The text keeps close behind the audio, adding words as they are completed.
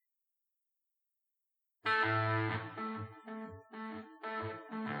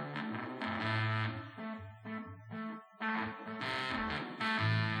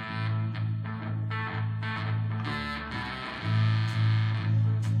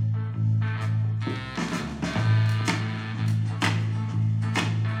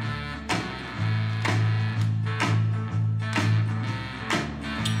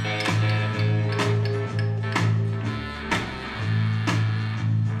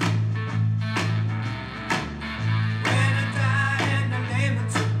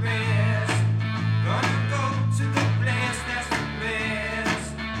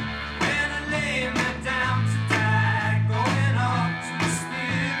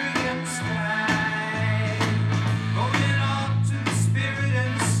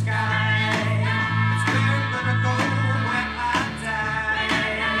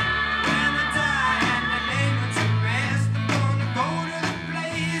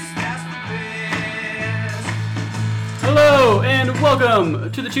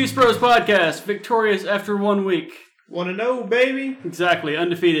Welcome to the Chiefs Bros podcast, victorious after 1 week. Want to know, baby? Exactly,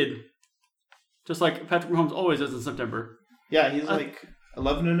 undefeated. Just like Patrick Mahomes always is in September. Yeah, he's like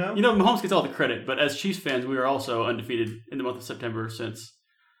 11-0. You know, Mahomes gets all the credit, but as Chiefs fans, we are also undefeated in the month of September since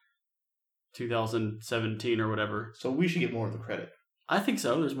 2017 or whatever. So we should get more of the credit. I think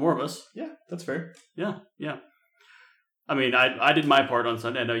so. There's more of us. Yeah, that's fair. Yeah. I mean, I did my part on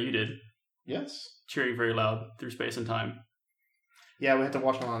Sunday. I know you did. Yes. Cheering very loud through space and time. Yeah, we had to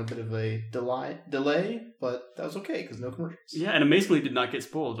watch it on a bit of a delay, but that was okay because no commercials. Yeah, and amazingly did not get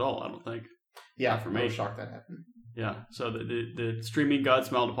spoiled at all, I don't think. Yeah, for me. I was shocked that happened. Yeah, so the streaming god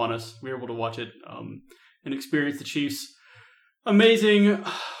smiled upon us. We were able to watch it and experience the Chiefs' amazing,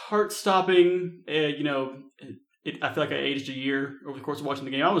 heart-stopping, I feel like I aged a year over the course of watching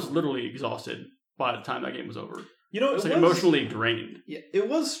the game. I was literally exhausted by the time that game was over. You know, it was emotionally drained. Yeah, it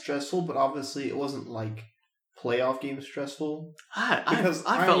was stressful, but obviously it wasn't like playoff game stressful. I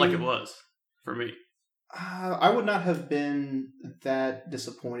felt like it was for me. I would not have been that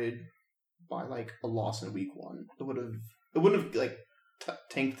disappointed by like a loss in week one. It wouldn't have like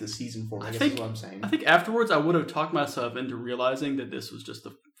tanked the season for me. I guess is what I'm saying. I think afterwards I would have talked myself into realizing that this was just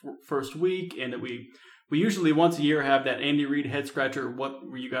the first week, and that we usually once a year have that Andy Reid head scratcher. What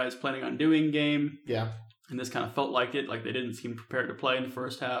were you guys planning on doing? Game. Yeah. And this kind of felt like it. Like they didn't seem prepared to play in the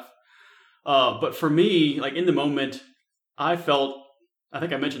first half. But for me, like in the moment, I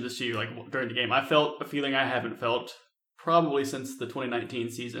think I mentioned this to you, like during the game, I felt a feeling I haven't felt probably since the 2019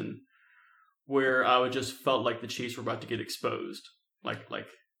 season, where I just felt like the Chiefs were about to get exposed. Like,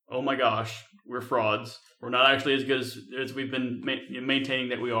 oh my gosh, we're frauds. We're not actually as good as we've been maintaining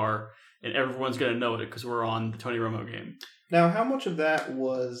that we are, and everyone's going to know it because we're on the Tony Romo game. Now, how much of that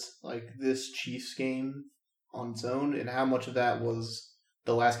was like this Chiefs game on its own, and how much of that was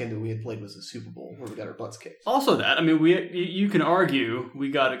the last game that we had played was the Super Bowl, where we got our butts kicked? Also that. I mean, you can argue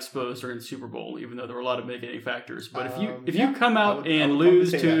we got exposed during the Super Bowl, even though there were a lot of mitigating factors. But if you come out and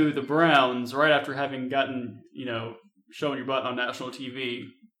lose to the Browns right after having gotten, showing your butt on national TV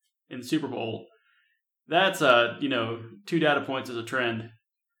in the Super Bowl, that's 2 data points as a trend.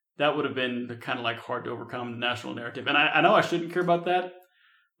 That would have been the kind of like hard to overcome the national narrative. And I know I shouldn't care about that,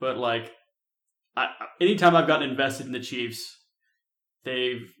 but like anytime I've gotten invested in the Chiefs,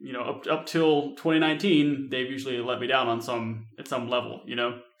 they've, up till 2019, they've usually let me down at some level,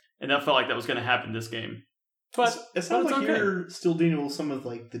 and that felt like that was going to happen this game. But it sounds like you're still dealing with some of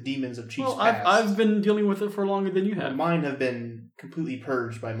like the demons of Chiefs past. I've been dealing with it for longer than you have. Mine have been completely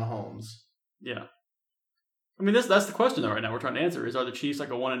purged by Mahomes. Yeah. I mean, that's the question though right now we're trying to answer is, are the Chiefs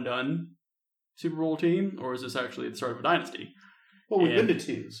like a one and done Super Bowl team, or is this actually the start of a dynasty? Well, we've been to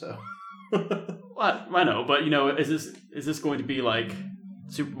 2, so. I know, but is this going to be like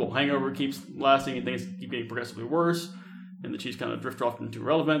Super Bowl hangover keeps lasting and things keep getting progressively worse, and the Chiefs kind of drift off into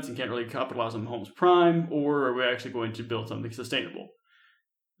irrelevance and can't really capitalize on Mahomes' prime, or are we actually going to build something sustainable?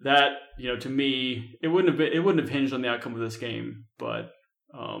 That, to me, it wouldn't have hinged on the outcome of this game, but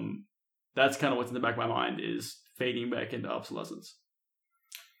that's kind of what's in the back of my mind is fading back into obsolescence.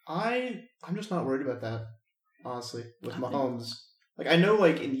 I'm just not worried about that, honestly, with Mahomes. Like, I know,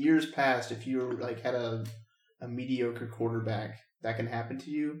 like, in years past, if you like had a mediocre quarterback, that can happen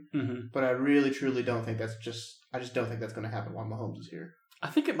to you. Mm-hmm. But I really, truly don't think I just don't think that's going to happen while Mahomes is here. I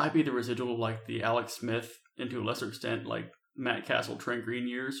think it might be the residual of, like, the Alex Smith, and to a lesser extent, like, Matt Castle, Trent Green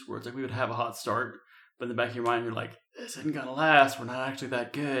years, where it's like we would have a hot start, but in the back of your mind, you're like, this isn't going to last. We're not actually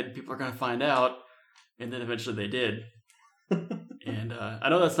that good. People are going to find out. And then eventually they did. And I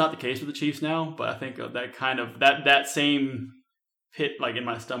know that's not the case with the Chiefs now, but I think that kind of, that same pit, like, in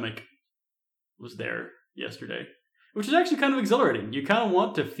my stomach was there yesterday, which is actually kind of exhilarating. You kind of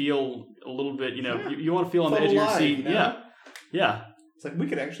want to feel a little bit, you want to feel on the edge of your seat. You know? Yeah. It's like we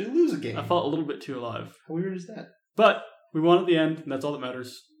could actually lose a game. I felt a little bit too alive. How weird is that? But we won at the end, and that's all that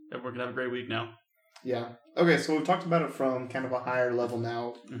matters. And we're going to have a great week now. Yeah. Okay, so we've talked about it from kind of a higher level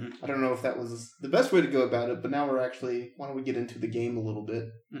now. Mm-hmm. I don't know if that was the best way to go about it, but now why don't we get into the game a little bit?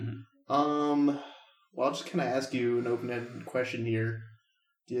 Mm-hmm. Well, I'll just kind of ask you an open-ended question here.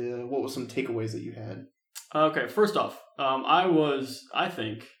 What were some takeaways that you had? Okay, first off, I was, I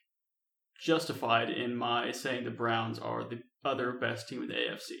think, justified in my saying the Browns are the other best team in the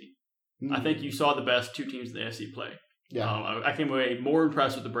AFC. Mm-hmm. I think you saw the best two teams in the AFC play. Yeah. I came away more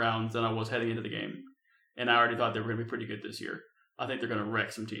impressed with the Browns than I was heading into the game. And I already thought they were going to be pretty good this year. I think they're going to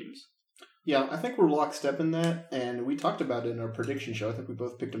wreck some teams. Yeah, I think we're lockstep in that. And we talked about it in our prediction show. I think we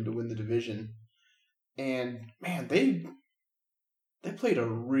both picked them to win the division. And, man, they played a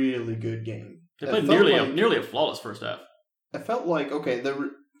really good game. They played nearly a flawless first half. I felt like, okay,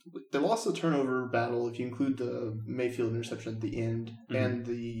 they lost the turnover battle if you include the Mayfield interception at the end and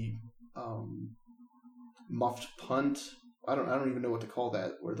the muffed punt. I don't even know what to call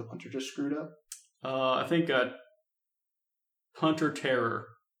that, where the punter just screwed up. I think punter terror.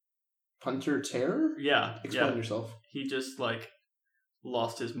 Punter terror? Yeah. Explain yourself. He just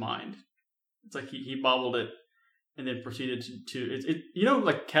lost his mind. It's like he bobbled it and then proceeded to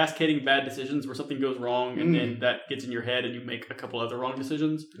cascading bad decisions where something goes wrong and then that gets in your head and you make a couple other wrong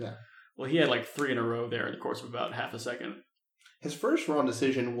decisions. Yeah. Well, he had 3 in a row there in the course of about half a second. His first wrong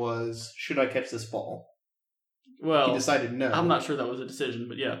decision was, should I catch this ball? Well, he decided no. I'm not sure that was a decision,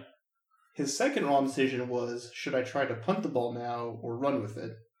 but yeah. His second wrong decision was, should I try to punt the ball now or run with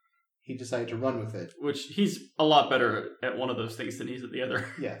it? He decided to run with it. Which he's a lot better at one of those things than he's at the other.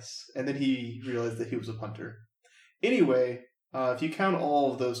 Yes. And then he realized that he was a punter. Anyway, if you count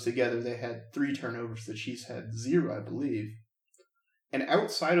all of those together, they had 3 turnovers. The Chiefs had 0, I believe. And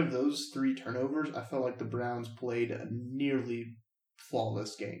outside of those 3 turnovers, I felt like the Browns played a nearly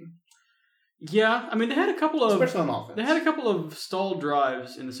flawless game. Yeah, I mean, they had a couple of... Especially on offense. They had a couple of stalled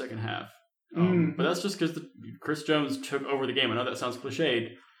drives in the second half. But that's just because Chris Jones took over the game. I know that sounds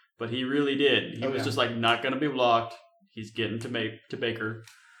cliched, but he really did. He was just not going to be blocked. He's getting to Baker.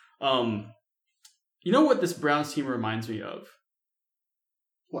 You know what this Browns team reminds me of?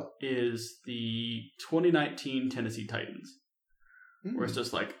 What? Is the 2019 Tennessee Titans. Where it's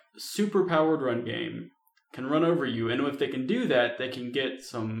just super powered run game, can run over you, and if they can do that, they can get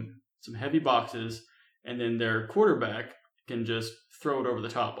some heavy boxes, and then their quarterback can just throw it over the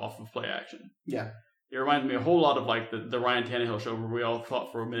top off of play action. Yeah. It reminds me a whole lot of the Ryan Tannehill show where we all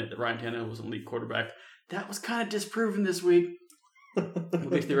thought for a minute that Ryan Tannehill was an elite quarterback. That was kind of disproven this week. We'll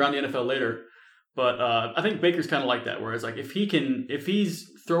get to the around the NFL later. But I think Baker's kind of like that, whereas if he's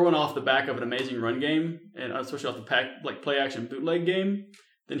throwing off the back of an amazing run game, and especially off the play action bootleg game,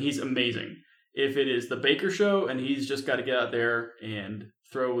 then he's amazing. If it is the Baker show and he's just got to get out there and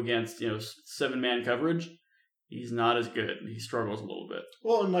throw against 7-man coverage, he's not as good. He struggles a little bit.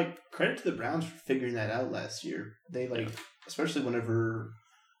 Well, and credit to the Browns for figuring that out last year. They especially whenever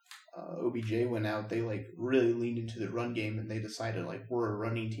OBJ went out, they really leaned into the run game, and they decided we're a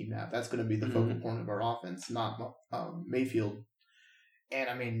running team now. That's going to be the focal point of our offense, not Mayfield. And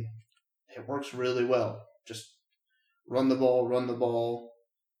I mean, it works really well. Just run the ball,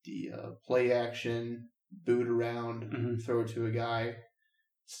 the play action, boot around, throw it to a guy.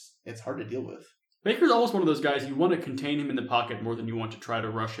 It's hard to deal with. Baker's almost one of those guys you want to contain him in the pocket more than you want to try to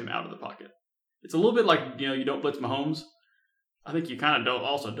rush him out of the pocket. It's a little bit like you don't blitz Mahomes. I think you kind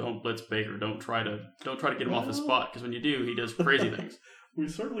of don't blitz Baker. Don't try to get him off his spot, because when you do, he does crazy things. We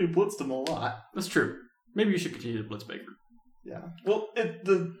certainly blitzed him a lot. That's true. Maybe you should continue to blitz Baker. Yeah. Well,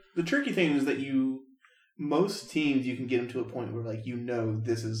 the tricky thing is that most teams you can get them to a point where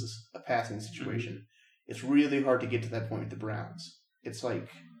this is a passing situation. Mm-hmm. It's really hard to get to that point with the Browns. It's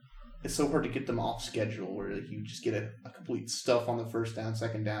so hard to get them off schedule where you just get a complete stuff on the first down,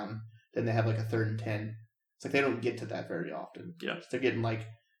 second down, then they have a 3rd and 10. It's they don't get to that very often. Yeah. So they're getting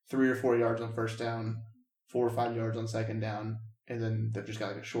 3 or 4 yards on first down, 4 or 5 yards on second down, and then they've just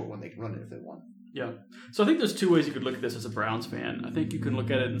got a short one they can run it if they want. Yeah. So I think there's 2 ways you could look at this as a Browns fan. I think you can look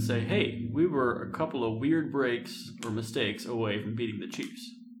at it and say, hey, we were a couple of weird breaks or mistakes away from beating the Chiefs.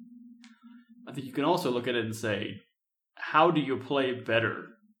 I think you can also look at it and say, how do you play better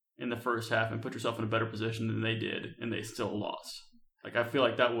in the first half and put yourself in a better position than they did, and they still lost? I feel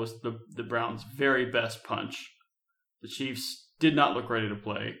like that was the Browns' very best punch. The Chiefs did not look ready to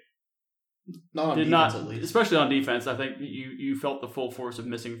play. Not on defense, at least. Especially on defense. I think you felt the full force of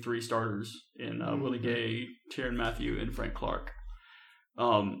missing 3 starters in Willie Gay, Tyrann Mathieu, and Frank Clark.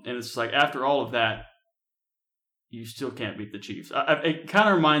 And it's after all of that, you still can't beat the Chiefs. It kind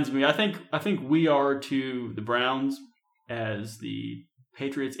of reminds me. I think we are to the Browns as the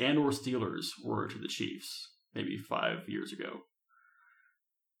Patriots and or Steelers were to the Chiefs maybe 5 years ago,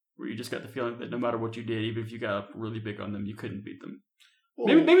 where you just got the feeling that no matter what you did, even if you got up really big on them, you couldn't beat them.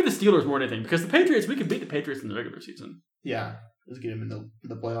 Well, maybe the Steelers more than anything, because the Patriots, we could beat the Patriots in the regular season. Yeah, let's get them in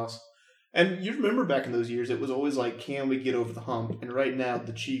the playoffs. And you remember back in those years, it was always like, can we get over the hump? And right now,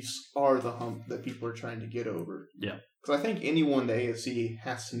 the Chiefs are the hump that people are trying to get over. Yeah. Because I think anyone in the AFC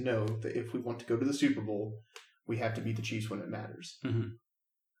has to know that if we want to go to the Super Bowl, we have to beat the Chiefs when it matters. Mm-hmm.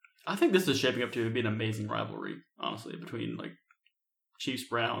 I think this is shaping up to be an amazing rivalry, honestly, between like Chiefs,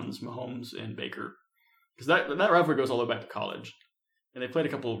 Browns, Mahomes, and Baker. Because that rivalry goes all the way back to college. And they played a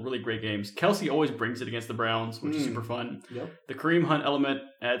couple of really great games. Kelsey always brings it against the Browns, which is super fun. Yep. The Kareem Hunt element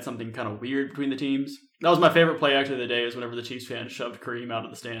adds something kind of weird between the teams. That was my favorite play actually of the day, is whenever the Chiefs fans shoved Kareem out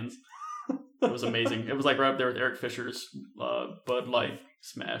of the stands. It was amazing. It was like right up there with Eric Fisher's Bud Light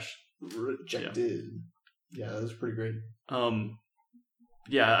smash. Rejected. Yeah, that was pretty great.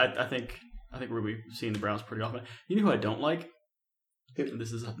 I think we'll be seeing the Browns pretty often. You know who I don't like?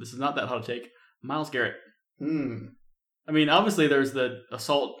 This is not that hot a take. Myles Garrett. I mean, obviously, there's the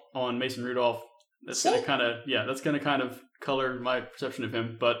assault on Mason Rudolph. That's going to kind of color my perception of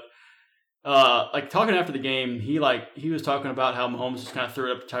him. But like talking after the game, he was talking about how Mahomes just kind of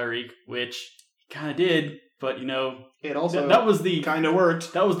threw it up to Tyreek, which he kind of did. But it also that was the kind of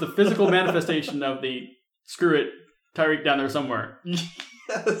worked. That was the physical manifestation of the screw it, Tyreek down there somewhere. Yes.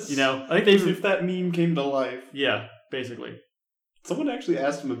 I think they if that meme came to life. Yeah, basically. Someone actually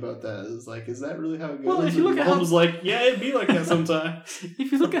asked him about that. It's like, is that really how it goes? Well, if you look at how was like, yeah, it'd be like that sometimes.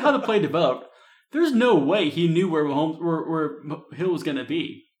 If you look at how the play developed, there's no way he knew where Hill was going to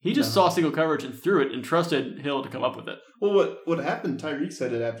be. He just saw single coverage and threw it and trusted Hill to come up with it. Well, what happened? Tyreek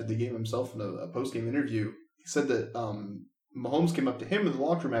said it after the game himself in a post-game interview. He said that Mahomes came up to him in the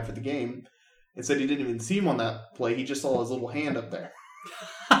locker room after the game and said he didn't even see him on that play. He just saw his little hand up there.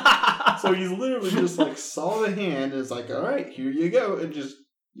 So he's literally just like saw the hand and is like, all right, here you go, and just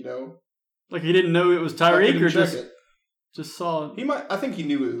like he didn't know it was Tyreek or just saw. He might. I think he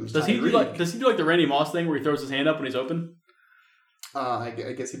knew it was. Does Tyreek. Does he do like the Randy Moss thing where he throws his hand up when he's open? I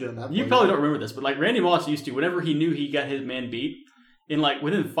guess he did on that. You probably don't remember this, but like Randy Moss used to, whenever he knew he got his man beat, in like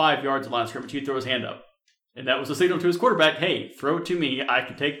within 5 yards of line of scrimmage, he'd throw his hand up, and that was a signal to his quarterback, "Hey, throw it to me. I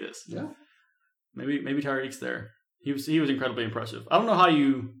can take this." Yeah. Maybe Tyreek's there. He was incredibly impressive. I don't know how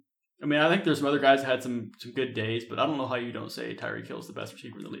you. I mean, I think there's some other guys that had some good days, but I don't know how you don't say Tyreek Hill's the best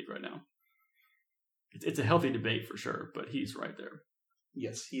receiver in the league right now. It's a healthy debate for sure, but he's right there.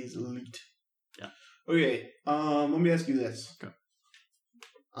 Yes, he is elite. Yeah. Okay. Let me ask you this. Okay.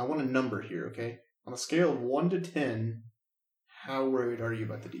 I want a number here. Okay. On a scale of 1 to 10, how worried are you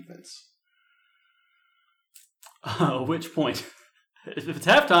about the defense? Which point? If it's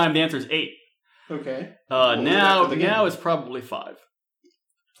halftime, the answer is 8. Okay. Now it's probably 5.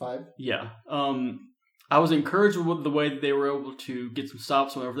 5? Yeah. I was encouraged with the way that they were able to get some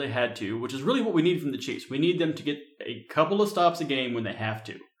stops whenever they had to, which is really what we need from the Chiefs. We need them to get a couple of stops a game when they have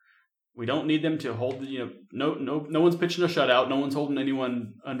to. We don't need them to hold, no one's pitching a shutout. No one's holding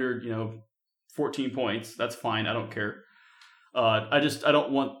anyone under, 14 points. That's fine. I don't care. I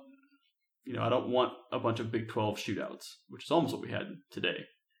don't want a bunch of Big 12 shootouts, which is almost what we had today.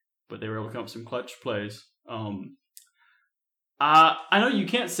 But they were able to come up with some clutch plays. I know you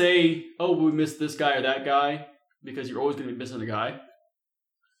can't say, oh, we missed this guy or that guy, because you're always going to be missing a guy.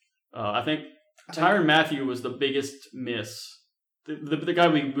 I think Tyrann Mathieu was the biggest miss. The guy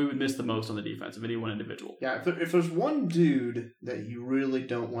we would miss the most on the defense of any one individual. Yeah, if there's one dude that you really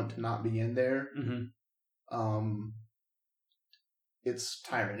don't want to not be in there, it's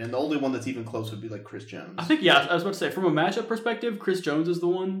Tyrann. And the only one that's even close would be like Chris Jones. I think, I was about to say, from a matchup perspective, Chris Jones is the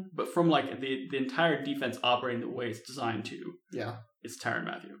one, but from like the entire defense operating the way it's designed to, it's Tyrann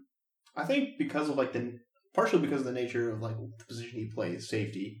Mathieu. I think because of like partially because of the nature of like the position he plays,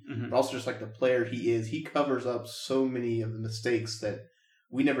 safety, but also just like the player he is, he covers up so many of the mistakes that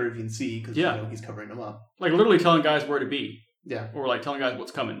we never even see because he's covering them up. Like literally telling guys where to be. Yeah. Or like telling guys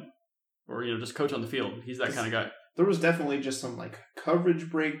what's coming. Or, just coach on the field. He's that kind of guy. There was definitely just some like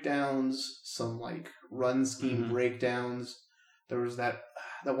coverage breakdowns, some like run scheme breakdowns. There was that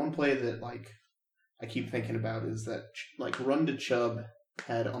one play that like I keep thinking about is that like run to Chubb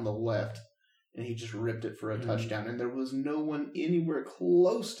had on the left, and he just ripped it for a touchdown, and there was no one anywhere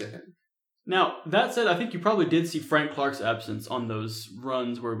close to him. Now, that said, I think you probably did see Frank Clark's absence on those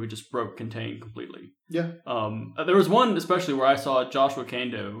runs where we just broke contain completely. Yeah. There was one especially where I saw Joshua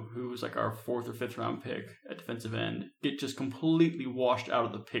Kando, who was like our 4th or 5th round pick at defensive end, get just completely washed out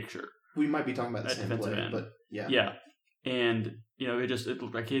of the picture. We might be talking about the same player, but yeah. Yeah. And, it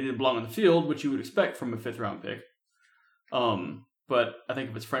looked like he didn't belong on the field, which you would expect from a 5th-round pick. But I think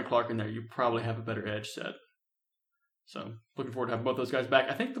if it's Frank Clark in there, you probably have a better edge set. So, looking forward to having both those guys back.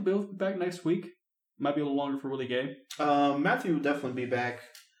 I think they'll both be back next week. Might be a little longer for Willie Gay. Matthew will definitely be back.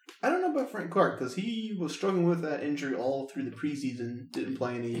 I don't know about Frank Clark because he was struggling with that injury all through the preseason. Didn't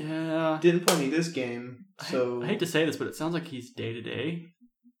play any this game. So I hate to say this, but it sounds like he's day-to-day,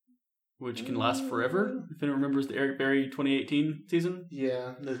 which can last forever. If anyone remembers the Eric Berry 2018 season.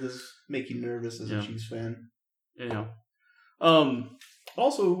 Yeah, this make you nervous as a Chiefs fan. Yeah.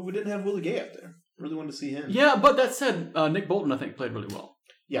 Also, we didn't have Willie Gay out there. Really wanted to see him. Yeah, but that said, Nick Bolton, I think, played really well.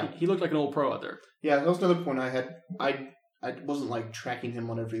 Yeah. He looked like an old pro out there. Yeah, that was another point I had. I wasn't like tracking him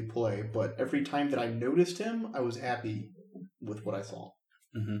on every play, but every time that I noticed him, I was happy with what I saw.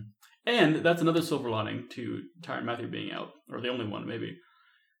 Mm-hmm. And that's another silver lining to Tyrann Mathieu being out, or the only one maybe.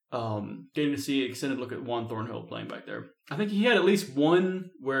 Getting to see an extended look at Juan Thornhill playing back there. I think he had at least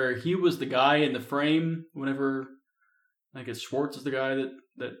one where he was the guy in the frame whenever, I think it's Schwartz is the guy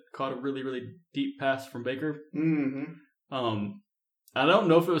that caught a really, really deep pass from Baker. Mm-hmm. I don't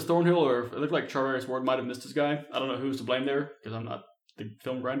know if it was Thornhill or if it looked like Charvarius Ward might have missed his guy. I don't know who's to blame there because I'm not the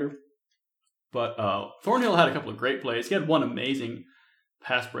film grinder. But Thornhill had a couple of great plays. He had one amazing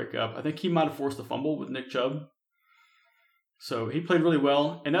pass breakup. I think he might have forced the fumble with Nick Chubb. So he played really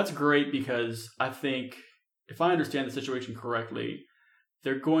well. And that's great because I think, if I understand the situation correctly,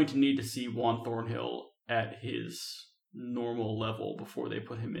 they're going to need to see Juan Thornhill at his normal level before they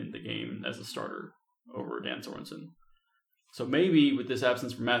put him in the game as a starter over Dan Sorensen. So maybe with this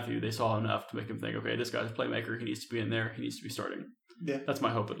absence from Matthew, they saw enough to make him think, okay, this guy's a playmaker. He needs to be in there. He needs to be starting. Yeah. That's my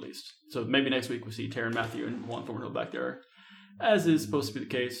hope, at least. So maybe next week we'll see Tyrann Mathieu and Juan Thornhill back there, as is supposed to be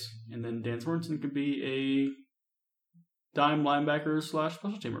the case. And then Dan Sorensen could be a dime linebacker /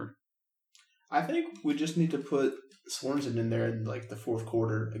 special teamer. I think we just need to put Sorensen in there in like the fourth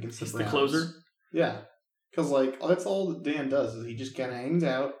quarter against the Browns. The closer? Yeah. Because that's all that Dan does is he just kind of hangs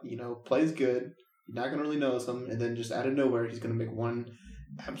out, plays good. You're not going to really notice him, and then just out of nowhere, he's going to make one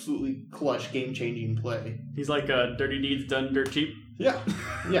absolutely clutch, game-changing play. He's like dirty deeds done dirt cheap. Yeah.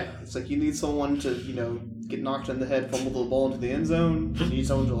 Yeah. It's like you need someone to, get knocked in the head, fumble the ball into the end zone. You need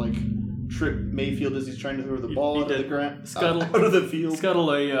someone to, trip Mayfield as he's trying to throw the ball out of the ground. Out of the field.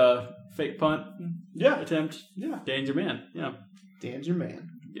 Scuttle a fake punt attempt. Yeah. Dan's your man. Yeah. Dan's your man.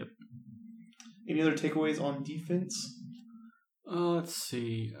 Yep. Any other takeaways on defense? Let's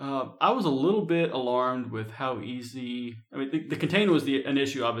see. I was a little bit alarmed with how easy. I mean, the contain was an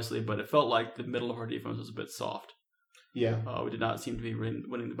issue, obviously, but it felt like the middle of our defense was a bit soft. Yeah. We did not seem to be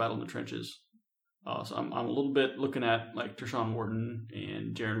winning the battle in the trenches. So I'm a little bit looking at like Tershawn Wharton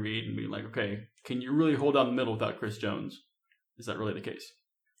and Jarran Reed and being like, okay, can you really hold down the middle without Chris Jones? Is that really the case?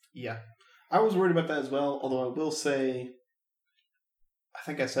 Yeah. I was worried about that as well, although I will say, I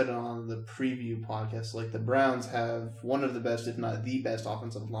think I said it on the preview podcast, like the Browns have one of the best, if not the best,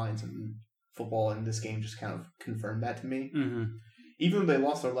 offensive lines in football, and this game just kind of confirmed that to me. Mm-hmm. Even though they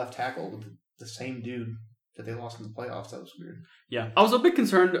lost their left tackle with the same dude that they lost in the playoffs, that was weird. Yeah, I was a bit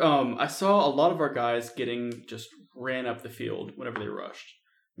concerned. I saw a lot of our guys getting just ran up the field whenever they rushed.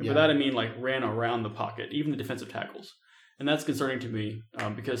 And by that I mean like ran around the pocket, even the defensive tackles. And that's concerning to me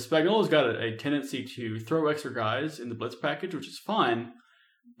because Spagnuolo's got a tendency to throw extra guys in the blitz package, which is fine.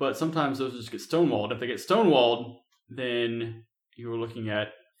 But sometimes those just get stonewalled. If they get stonewalled, then you're looking at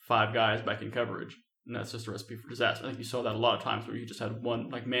 5 guys back in coverage. And that's just a recipe for disaster. I think you saw that a lot of times where you just had one,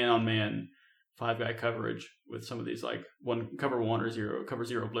 like man-on-man, 5-guy coverage with some of these, like, cover 1 or cover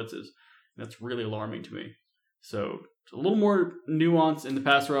 0 blitzes. And that's really alarming to me. So, a little more nuance in the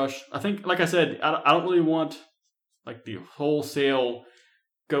pass rush. I think, like I said, I don't really want, like, the wholesale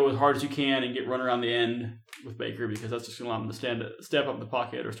go as hard as you can and get run around the end with Baker because that's just going to allow him to step up in the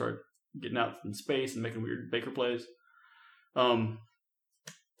pocket or start getting out in space and making weird Baker plays. So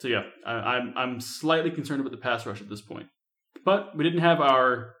yeah, I'm slightly concerned about the pass rush at this point. But we didn't have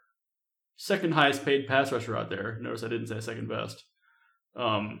our second highest paid pass rusher out there. Notice I didn't say second best.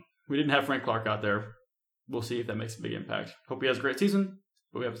 We didn't have Frank Clark out there. We'll see if that makes a big impact. Hope he has a great season,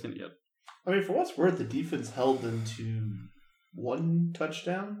 but we haven't seen it yet. I mean, for what's worth, the defense held them to 1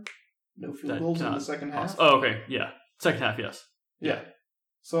 touchdown, no field goals in the second half. Oh, okay, yeah. Second half, yes. Yeah.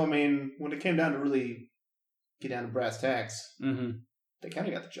 So, I mean, when it came down to really get down to brass tacks, they kind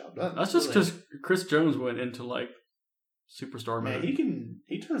of got the job done. That's just because Chris Jones went into, like, superstar mode.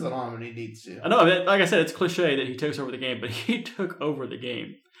 He turns it on when he needs to. I know, like I said, it's cliche that he takes over the game, but he took over the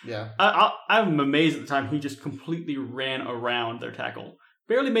game. Yeah. I'm amazed at the time he just completely ran around their tackle.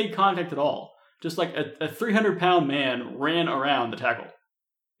 Barely made contact at all. Just like a 300-pound man ran around the tackle.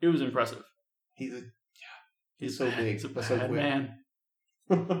 It was impressive. He's so big. He's a bad so quick. man.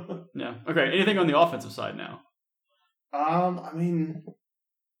 No. Okay. Anything on the offensive side now? I mean,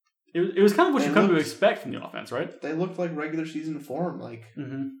 it was kind of what you come to expect from the offense, right? They looked like regular season form. Like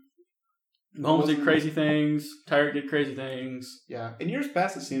Mahomes did crazy things. Tyreek did crazy things. Yeah. In years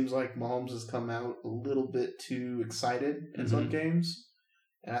past, it seems like Mahomes has come out a little bit too excited in some games.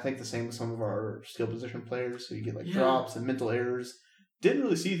 And I think the same with some of our skill position players. So you get drops and mental errors. Didn't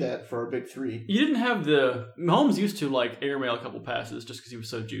really see that for our big three. You didn't have Mahomes used to airmail a couple passes just because he was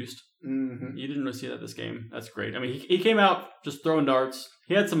so juiced. Mm-hmm. You didn't really see that this game. That's great. I mean, he came out just throwing darts.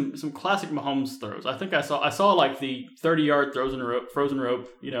 He had some classic Mahomes throws. I think I saw the 30-yard frozen rope,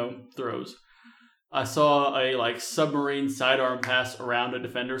 throws. I saw a submarine sidearm pass around a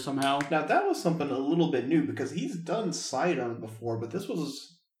defender somehow. Now that was something a little bit new because he's done sidearm before, but this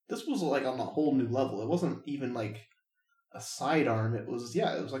was on a whole new level. It wasn't even a sidearm. It was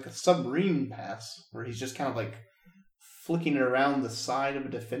like a submarine pass where he's just kind of flicking it around the side of a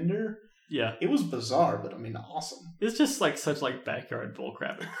defender. Yeah. It was bizarre, but I mean, awesome. It's just such backyard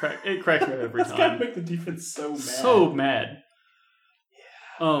bullcrap. It cracks me up every time. It's gotta make the defense so mad. So mad.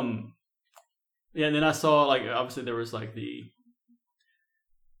 Yeah. Yeah, and then I saw obviously there was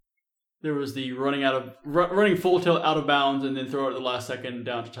the running full tilt out of bounds and then throw it at the last second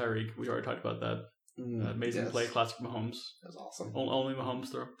down to Tyreek. We already talked about that. Amazing play, classic Mahomes. That's awesome. Only Mahomes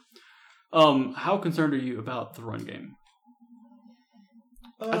throw. How concerned are you about the run game?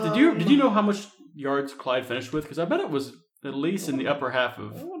 Did you know how much yards Clyde finished with? Because I bet it was at least in the upper half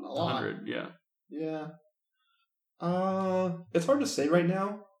of 100. Yeah. Yeah. It's hard to say right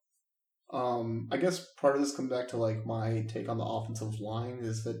now. I guess part of this comes back to my take on the offensive line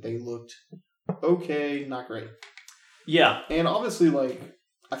is that they looked okay, not great. Yeah. And obviously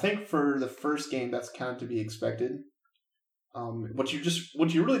I think for the first game that's kind of to be expected. What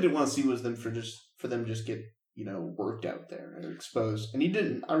you really didn't want to see was for them just get worked out there and exposed, and he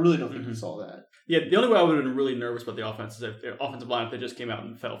didn't. I really don't think he saw that. Yeah, the only way I would have been really nervous about the offense is if the offensive line if they just came out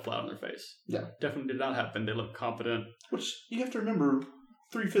and fell flat on their face. Yeah, definitely did not happen. They looked competent. Which you have to remember,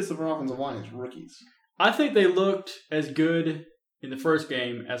 3/5 of our offensive line is rookies. I think they looked as good in the first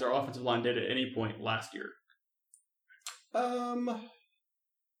game as our offensive line did at any point last year.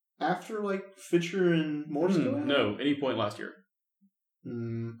 After Fisher and Morse no, any point last year. I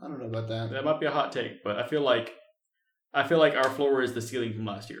don't know about that. That might be a hot take, but I feel like our floor is the ceiling from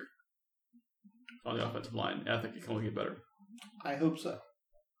last year on the offensive line. I think it can only get better. I hope so.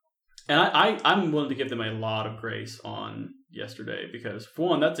 And I'm willing to give them a lot of grace on yesterday because, for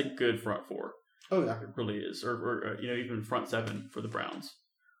one, that's a good front four. Oh yeah, it really is. Or even front seven for the Browns.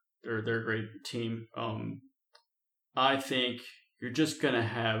 They're a great team. I think you're just gonna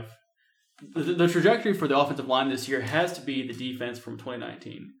have. The trajectory for the offensive line this year has to be the defense from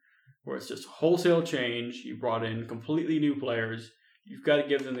 2019, where it's just wholesale change. You brought in completely new players. You've got to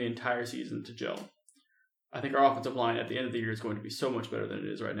give them the entire season to gel. I think our offensive line at the end of the year is going to be so much better than it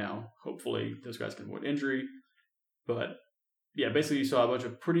is right now. Hopefully, those guys can avoid injury. But, yeah, basically you saw a bunch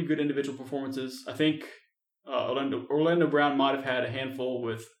of pretty good individual performances. I think Orlando Brown might have had a handful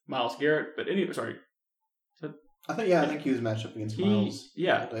with Myles Garrett, but I think he was matched up against Myles.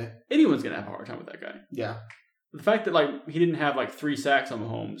 Yeah. Anyone's going to have a hard time with that guy. Yeah. The fact that he didn't have 3 sacks on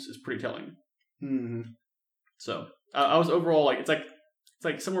Mahomes is pretty telling. Mm-hmm. So I was overall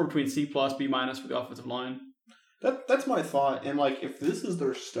it's somewhere between C+, B- for the offensive line. That's my thought. And if this is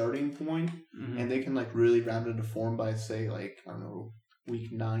their starting point and they can really round into form by say I don't know,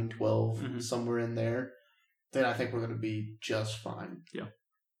 week 9, 12, somewhere in there, then I think we're going to be just fine. Yeah.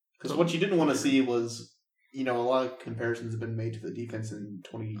 Because what you didn't want to see was a lot of comparisons have been made to the defense in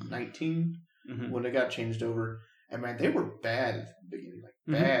 2019 when it got changed over. And, man, they were bad at the beginning.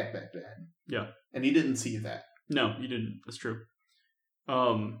 Bad. Yeah. And you didn't see that. No, you didn't. That's true.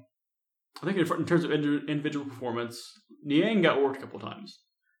 I think in terms of individual performance, Niang got worked a couple of times.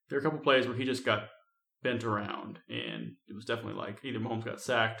 There were a couple of plays where he just got bent around, and it was definitely either Mahomes got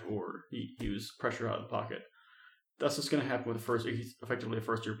sacked or he was pressured out of the pocket. That's just going to happen with he's effectively a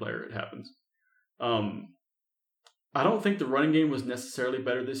first-year player. It happens. I don't think the running game was necessarily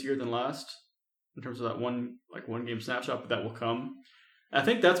better this year than last in terms of that one game snapshot, but that will come. And I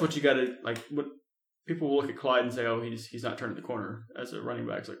think that's what you got to what people will look at Clyde and say, "Oh, he's not turning the corner as a running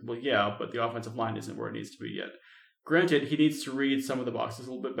back." It's well, yeah, but the offensive line isn't where it needs to be yet. Granted, he needs to read some of the boxes a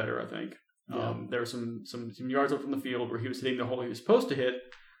little bit better. I think there were some yards up from the field where he was hitting the hole he was supposed to hit,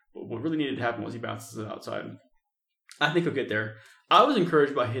 but what really needed to happen was he bounces it outside. I think he'll get there. I was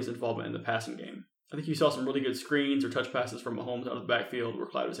encouraged by his involvement in the passing game. I think you saw some really good screens or touch passes from Mahomes out of the backfield where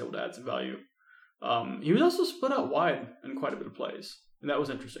Clyde was able to add some value. He was also split out wide in quite a bit of plays. and that was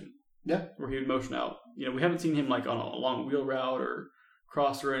interesting. Yeah. Where he would motion out. We haven't seen him like on a long wheel route or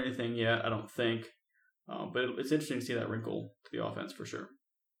cross or anything yet, I don't think. But it's interesting to see that wrinkle to the offense for sure.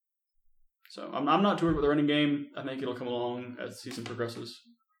 So I'm not too worried about the running game. I think it'll come along as the season progresses.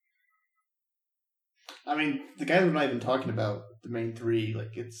 I mean, the guys we're not even talking about, the main three,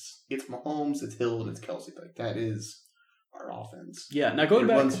 like it's Mahomes, it's Hill, and it's Kelsey. Like that is our offense. Yeah. Now going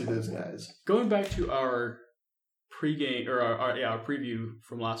back, runs through those guys. Going back to our pregame or our preview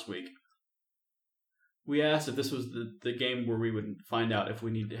from last week, we asked if this was the game where we would find out if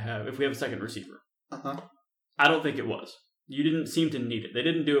we have a second receiver. I don't think it was. You didn't seem to need it. They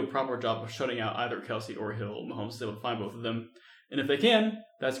didn't do a proper job of shutting out either Kelsey or Hill. Mahomes is able to find both of them. And if they can,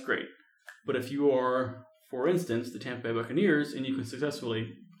 that's great. But if you are, for instance, the Tampa Bay Buccaneers, and you can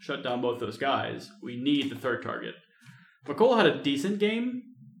successfully shut down both those guys, we need the third target. McColl had a decent game.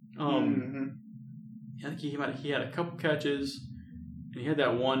 I think he had a couple catches, and he had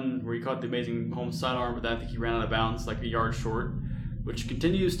that one where he caught the amazing Mahomes sidearm, but then I think he ran out of bounds like a yard short, which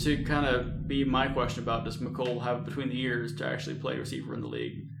continues to kind of be my question about does McColl have between the ears to actually play receiver in the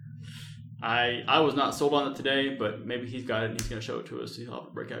league. I was not sold on it today, but maybe he's got it and he's going to show it to us. He'll have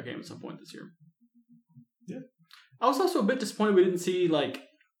a breakout game at some point this year. Yeah. I was also a bit disappointed we didn't see like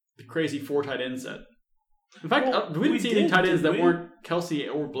the crazy 4 tight end set. In fact, we didn't see any tight ends that weren't Kelsey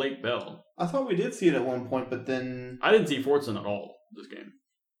or Blake Bell. I thought we did see it at one point, but then I didn't see Fortson at all this game.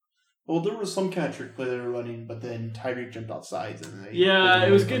 Well, there was some kind of trick play they were running, but then Tyreek jumped outside.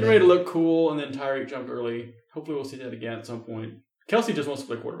 It was getting ready to look cool, and then Tyreek jumped early. Hopefully we'll see that again at some point. Kelsey just wants to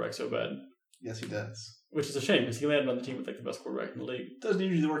play quarterback so bad. Yes, he does. Which is a shame, because he landed on the team with like the best quarterback in the league. Doesn't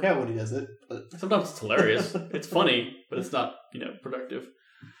usually work out when he does it. But sometimes it's hilarious. It's funny, but it's not, productive.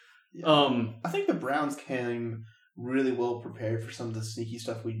 Yeah. I think the Browns came really well prepared for some of the sneaky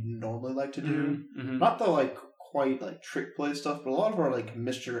stuff we normally like to do. Mm-hmm. Not the quite trick play stuff, but a lot of our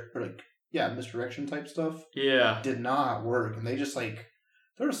misdirection type stuff. Yeah, did not work, and they just there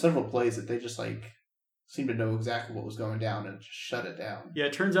were several plays that they just seemed to know exactly what was going down and just shut it down. Yeah,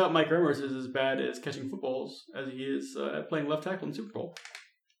 it turns out Mike Remmers is as bad at catching footballs as he is at playing left tackle in the Super Bowl.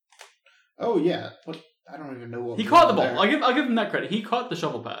 Oh yeah, but I don't even know what he caught the ball. I'll give him that credit. He caught the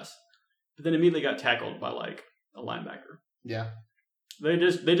shovel pass, but then immediately got tackled by a linebacker. Yeah, they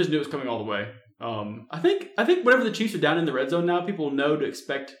just knew it was coming all the way. I think whenever the Chiefs are down in the red zone now, people know to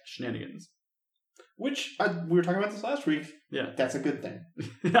expect shenanigans. Which we were talking about this last week. Yeah, that's a good thing.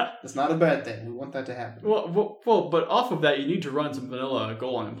 Yeah, it's not a bad thing. We want that to happen. Well, but off of that, you need to run some vanilla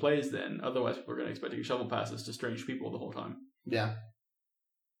goal line plays. Then, otherwise, people are going to expect to get shovel passes to strange people the whole time. Yeah.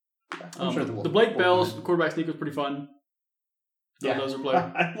 I'm sure the Blake Bell's quarterback sneak was pretty fun. Yeah, those are played.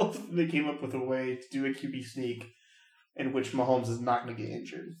 I love that they came up with a way to do a QB sneak in which Mahomes is not going to get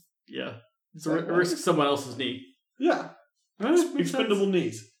injured. Yeah. It's risk someone else's knee. Yeah. Expendable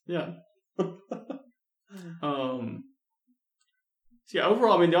knees. Yeah. So yeah,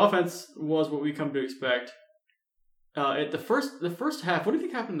 overall, the offense was what we come to expect. At the first half, what do you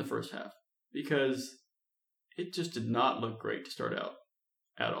think happened in the first half? Because it just did not look great to start out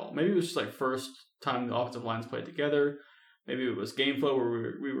at all. Maybe it was just first time the offensive lines played together. Maybe it was game flow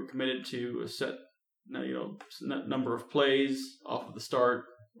where we were committed to a set number of plays off of the start,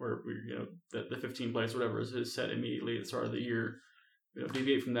 where the 15 plays, whatever is set immediately at the start of the year.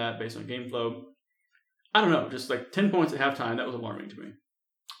 Deviate from that based on game flow. I don't know, just 10 points at halftime, that was alarming to me.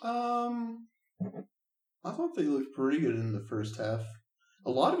 I thought they looked pretty good in the first half.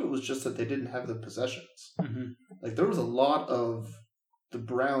 A lot of it was just that they didn't have the possessions. Mm-hmm. There was a lot of the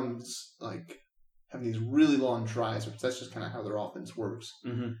Browns having these really long drives, because that's just kind of how their offense works.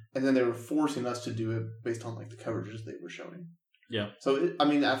 Mm-hmm. And then they were forcing us to do it based on the coverages they were showing. Yeah. So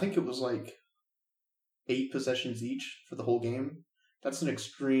I think it was 8 possessions each for the whole game. That's an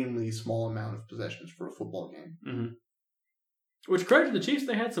extremely small amount of possessions for a football game. Mm-hmm. Which, credit to the Chiefs,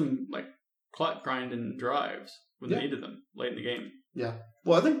 they had some clock grinding drives when they needed them late in the game. Yeah.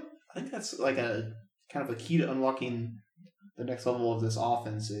 Well, I think that's a kind of a key to unlocking the next level of this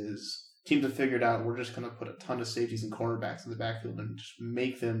offense is teams have figured out we're just going to put a ton of safeties and cornerbacks in the backfield and just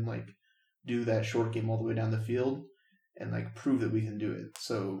make them do that short game all the way down the field and prove that we can do it.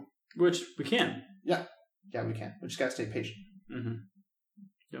 So, which we can. Yeah, we can. We just got to stay patient. Mm-hmm.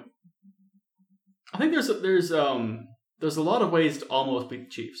 Yeah. I think there's a lot of ways to almost beat the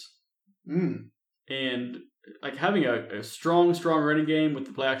Chiefs. And having a strong running game with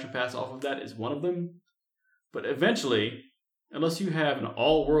the play action pass off of that is one of them. But eventually, unless you have an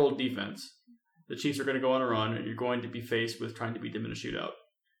all-world defense, the Chiefs are going to go on a run, and you're going to be faced with trying to beat them in a shootout.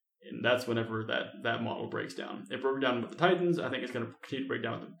 And that's whenever that model breaks down. It broke down with the Titans. I think it's going to continue to break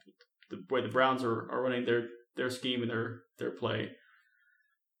down with the way the Browns are running their scheme and their play.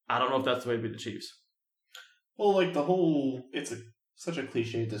 I don't know if that's the way to beat the Chiefs. Well, like it's such a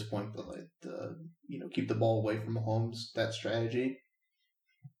cliche at this point, but like keep the ball away from Mahomes, that strategy.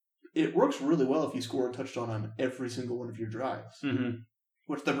 It works really well if you score a touchdown on every single one of your drives. Mm-hmm.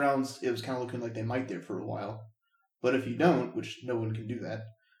 Which the Browns, it was kind of looking like they might there for a while. But if you don't, which no one can do that,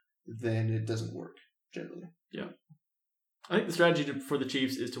 then it doesn't work, generally. Yeah. I think the strategy for the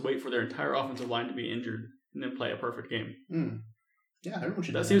Chiefs is to wait for their entire offensive line to be injured and then play a perfect game. Yeah, I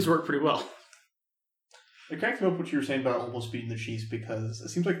remember that seems to work pretty well. It cracked me up what you were saying about almost beating the Chiefs, because it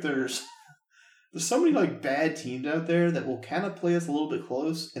seems like there's so many like bad teams out there that will kind of play us a little bit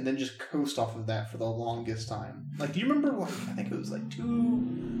close and then just coast off of that for the longest time. Like, do you remember? I think it was like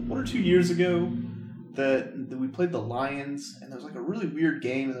 1 or 2 years ago that we played the Lions, and there was like a really weird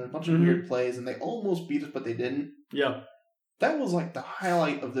game, and there were a bunch of weird plays, and they almost beat us, but they didn't. Yeah, that was like the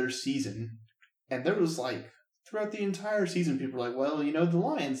highlight of their season, and there was like throughout the entire season, people were like, "Well, the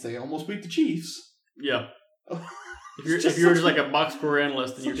Lions, they almost beat the Chiefs." Yeah. If you're just like a box score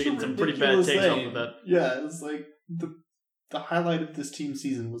analyst, then you're taking some pretty bad takes off of that. Yeah, it's like the highlight of this team's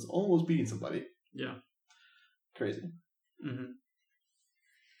season was almost beating somebody. Yeah. Crazy. Mm-hmm.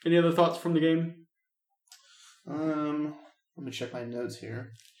 Any other thoughts from the game? Let me check my notes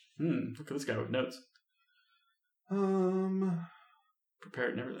here. Look at this guy with notes.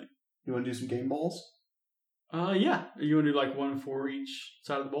 Prepared and everything. You want to do some game balls? Yeah. You want to do like one for each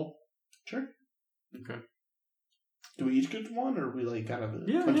side of the ball? Sure. Okay. Do we each get one, or we like gotta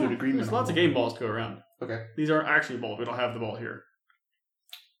come to an agreement? There's lots of game balls to go around. Okay. These aren't actually balls. We don't have the ball here.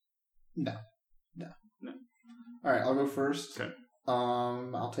 No. All right, I'll go first. Okay.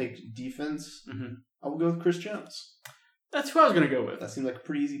 I'll take defense. Mm-hmm. I will go with Chris Jones. That's who I was going to go with. That seemed like a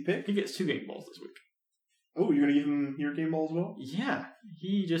pretty easy pick. He gets 2 game balls this week. Oh, you're going to give him your game ball as well? Yeah.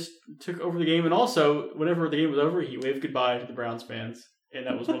 He just took over the game, and also, whenever the game was over, he waved goodbye to the Browns fans. And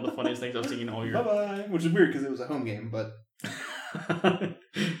that was one of the funniest things I've seen all year. Bye-bye. Which is weird because it was a home game, but...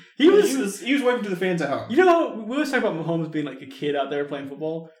 he was waving to the fans at home. We always talk about Mahomes being like a kid out there playing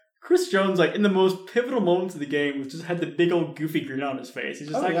football. Chris Jones, like, in the most pivotal moments of the game, just had the big old goofy grin on his face. He's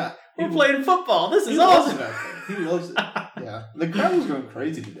just we're playing football. This is awesome. He loves it. Yeah. The crowd was going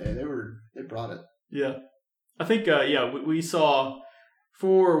crazy today. They brought it. Yeah. I think, we saw,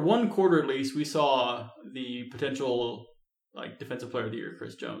 for one quarter at least, we saw the potential, like, defensive player of the year,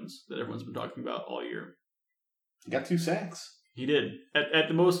 Chris Jones, that everyone's been talking about all year. He got 2 sacks. He did. At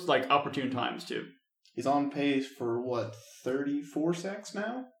the most, like, opportune times, too. He's on pace for, 34 sacks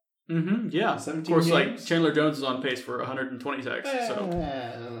now? Mm-hmm, yeah. 17 of course, games? like, Chandler Jones is on pace for 120 sacks,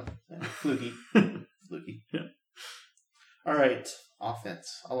 Fluky. Fluky. Yeah. All right, offense.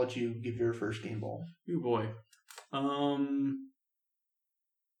 I'll let you give your first game ball. Oh, boy.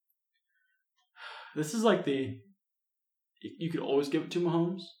 This is like you could always give it to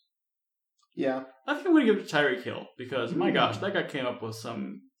Mahomes. Yeah. I think I'm going to give it to Tyreek Hill because, my gosh, that guy came up with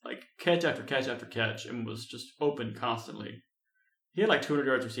some, like, catch after catch after catch and was just open constantly. He had like 200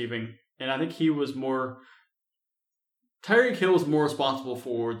 yards receiving, and I think Tyreek Hill was more responsible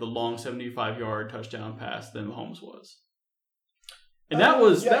for the long 75-yard touchdown pass than Mahomes was. And that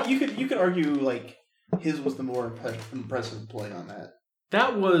was... Yeah, you could argue, like, his was the more impressive play on that.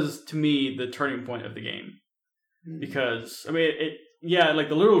 That was, to me, the turning point of the game. Because, I mean, like,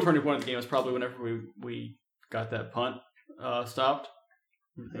 the literal turning point of the game was probably whenever we got that punt stopped.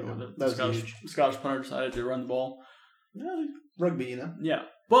 Yeah, the Scottish punter decided to run the ball. Yeah, rugby, Yeah,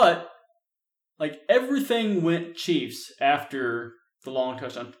 but like everything went Chiefs after the long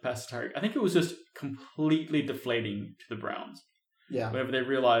touchdown pass to Tyreek. I think it was just completely deflating to the Browns. Yeah. Whenever they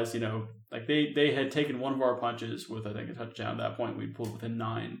realized, like they had taken one of our punches with, I think, a touchdown. At that point, we pulled within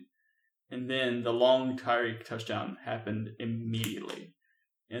 9. And then the long Tyreek touchdown happened immediately.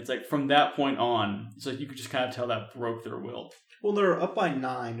 And it's like from that point on, it's like you could just kind of tell that broke their will. Well, they're up by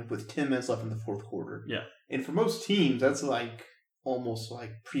 9 with 10 minutes left in the fourth quarter. Yeah. And for most teams, that's like almost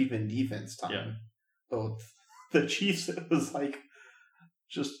like prevent defense time. Yeah. But the Chiefs, it was like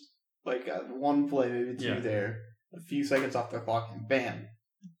just like one play, maybe 2 there, a few seconds off the clock, and bam,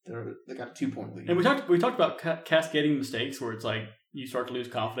 they got a 2-point lead. And we talked about cascading mistakes, where it's like you start to lose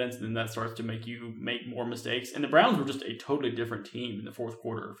confidence, and then that starts to make you make more mistakes. And the Browns were just a totally different team in the fourth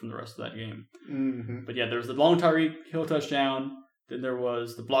quarter from the rest of that game. Mm-hmm. But yeah, there was the long Tyreek Hill touchdown, then there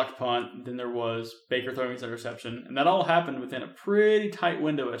was the blocked punt, then there was Baker throwing his interception, and that all happened within a pretty tight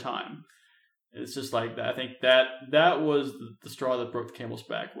window of time. It's just like that. I think that was the straw that broke the camel's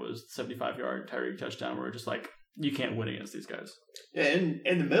back, was the 75-yard Tyreek touchdown, where it's just like, you can't win against these guys. Yeah, and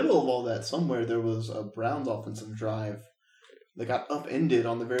in the middle of all that, somewhere there was a Browns offensive drive that got upended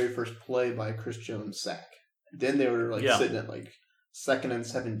on the very first play by Chris Jones' sack. Then they were sitting at 2nd and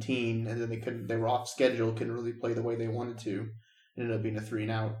 17, and then they were off schedule, couldn't really play the way they wanted to. It ended up being a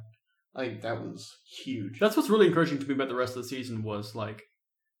 3-and-out. I think that was huge. That's what's really encouraging to me about the rest of the season was, like,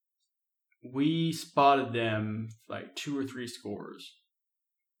 we spotted them, like, 2 or 3 scores.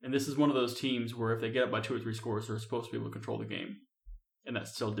 And this is one of those teams where if they get up by 2 or 3 scores, they're supposed to be able to control the game. And that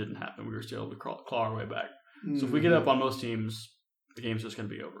still didn't happen. We were still able to claw our way back. Mm-hmm. So if we get up on most teams, the game's just going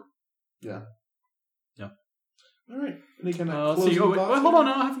to be over. Yeah. Yeah. All right. Any kind of hold on.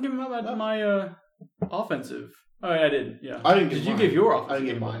 I haven't given my offensive. Oh, I did. Yeah. I didn't give mine. You give your offensive? I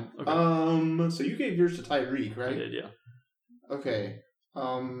didn't give mine. Okay. So you gave yours to Tyreek, right? I did, yeah. Okay.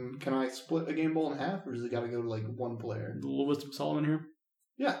 Can I split a game ball in half, or does it got to go to like one player? A little wisdom Solomon here.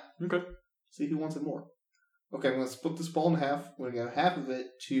 Yeah. Okay. See who wants it more. Okay, I'm going to split this ball in half. We're going to go half of it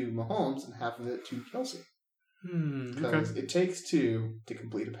to Mahomes and half of it to Kelsey. Because it takes 2 to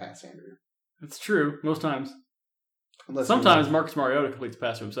complete a pass, Andrew. That's true, most times. Sometimes Marcus Mariota completes a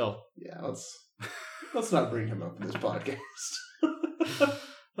pass to himself. Yeah, let's not bring him up in this podcast.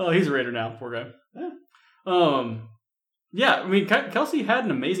 Oh, he's a Raider now, poor guy. Yeah. Yeah, I mean, Kelsey had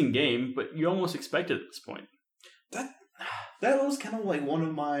an amazing game, but you almost expected at this point. That was kind of like one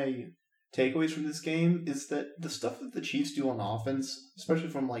of my takeaways from this game is that the stuff that the Chiefs do on offense, especially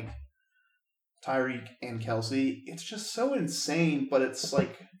from like Tyreek and Kelsey, it's just so insane, but it's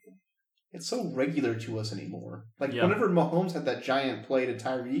like it's so regular to us anymore. Like whenever Mahomes had that giant play to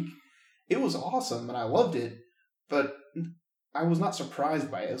Tyreek, it was awesome and I loved it, but I was not surprised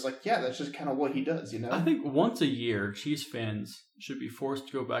by it. I was like, yeah, that's just kind of what he does, you know? I think once a year, Chiefs fans should be forced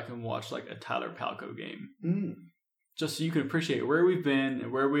to go back and watch like a Tyler Palko game. Just so you can appreciate where we've been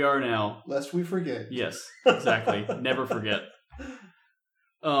and where we are now. Lest we forget. Yes, exactly. Never forget.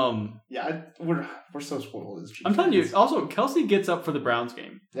 Yeah, we're so spoiled as Chiefs. I'm telling you, also, Kelsey gets up for the Browns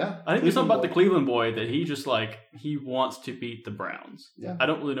game. Yeah. I think there's something about the Cleveland boy that he just like, he wants to beat the Browns. Yeah. I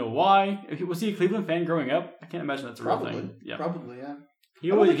don't really know why. Was he a Cleveland fan growing up? I can't imagine that's a real thing. Yeah. Probably, yeah. He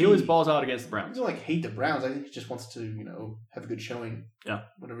always balls out against the Browns. He doesn't like hate the Browns. I think he just wants to, have a good showing. Yeah.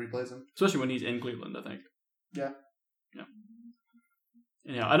 Whenever he plays them. Especially when he's in Cleveland, I think. Yeah. Yeah.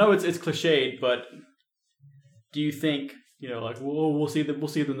 Anyhow, I know it's cliched, but do you think like we'll see them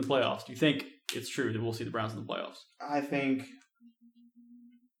in the playoffs? Do you think it's true that we'll see the Browns in the playoffs? I think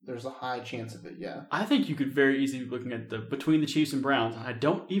there's a high chance of it. Yeah. I think you could very easily be looking at between the Chiefs and Browns. I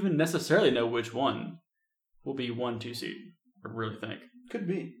don't even necessarily know which one will be 1-2 seed. I really think could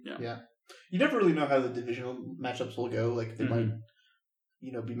be. Yeah. You never really know how the divisional matchups will go. Like they might,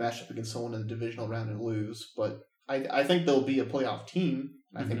 be matched up against someone in the divisional round and lose, but. I think there'll be a playoff team.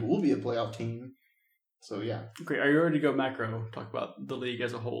 I think we'll be a playoff team. So, yeah. Okay, are you ready to go macro? Talk about the league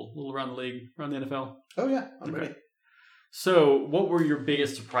as a whole. A little around the league, around the NFL? Oh, yeah. I'm ready. So, what were your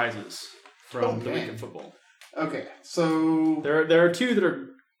biggest surprises from the week of football? Okay, so... There are 2 that are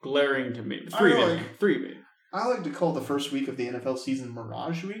glaring to me. 3 maybe. I like to call the first week of the NFL season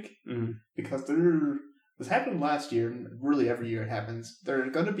Mirage Week. Because this happened last year, and really every year it happens. There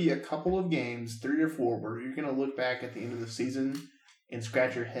are going to be a couple of games, 3 or 4, where you're going to look back at the end of the season and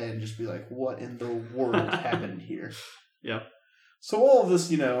scratch your head and just be like, what in the world happened here? Yeah. So all of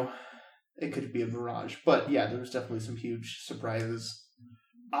this, it could be a mirage. But yeah, there was definitely some huge surprises.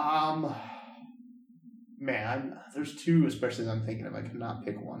 Man, there's 2 especially that I'm thinking of. I cannot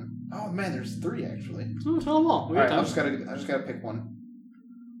pick one. Oh man, there's 3 actually. Oh, tell them all. All right, I just gotta pick one.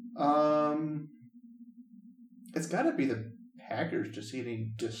 It's got to be the Packers just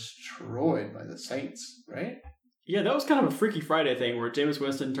getting destroyed by the Saints, right? Yeah, that was kind of a Freaky Friday thing where Jameis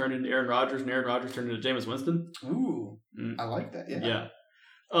Winston turned into Aaron Rodgers and Aaron Rodgers turned into Jameis Winston. Ooh, I like that. Yeah.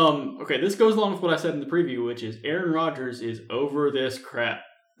 Okay, this goes along with what I said in the preview, which is Aaron Rodgers is over this crap.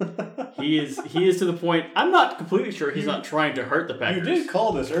 He is to the point. I'm not completely sure he's not trying to hurt the Packers. You did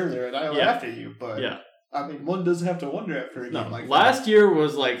call this earlier, and I laughed at you, but I mean, one does have to wonder after a game like that. Last year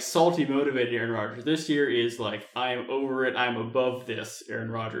was like salty, motivated Aaron Rodgers. This year is like, I'm over it. I'm above this Aaron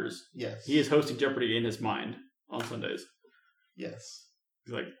Rodgers. Yes. He is hosting Jeopardy in his mind on Sundays. Yes.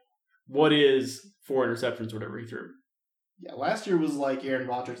 He's like, what is 4 interceptions, whatever he threw? Yeah, last year was like Aaron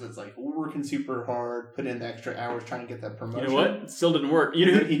Rodgers that's like, we're working super hard, put in the extra hours trying to get that promotion. You know what? It still didn't work. He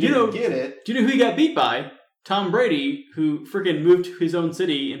didn't get it. Do you know who he got beat by? Tom Brady, who freaking moved to his own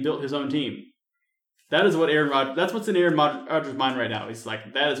city and built his own team. That is what that's what's in Aaron Rodgers' mind right now. He's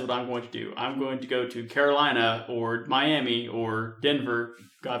like, that is what I'm going to do. I'm going to go to Carolina or Miami or Denver,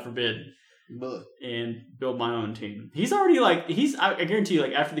 God forbid, and build my own team. He's already like, I guarantee you,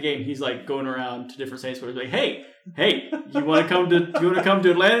 like after the game, he's like going around to different Saints where he's like, hey, you want to come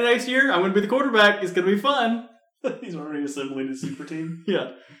to Atlanta next year? I'm going to be the quarterback. It's going to be fun. He's already assembling a super team.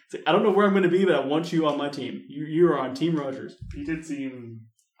 Yeah. Like, I don't know where I'm going to be, but I want you on my team. You are on Team Rodgers. He did seem...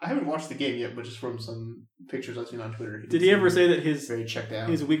 I haven't watched the game yet, but just from some pictures I've seen on Twitter. Did he ever say that his very checked out?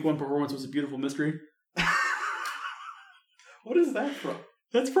 His Week 1 performance was a beautiful mystery? What is that from?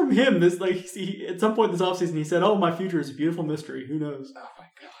 That's from him. This at some point this offseason he said, "Oh, my future is a beautiful mystery. Who knows?" Oh my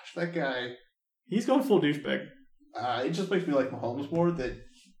gosh, that guy. He's gone full douchebag. It just makes me like Mahomes more. That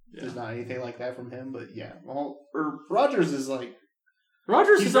there's not anything like that from him. But yeah, Rodgers is like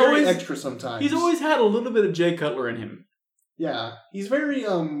Rodgers is always extra sometimes. He's always had a little bit of Jay Cutler in him. Yeah, he's very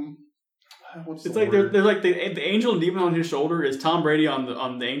What's it's like word? They're like the angel and demon on his shoulder is Tom Brady on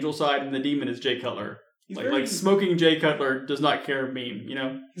the angel side, and the demon is Jay Cutler. He's like smoking Jay Cutler does not care meme, you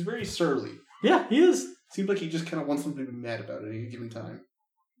know? He's very surly. Yeah, he is. Seems like he just kind of wants somebody to be mad about it at any given time.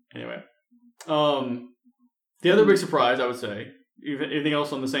 Anyway. The other big surprise, I would say, anything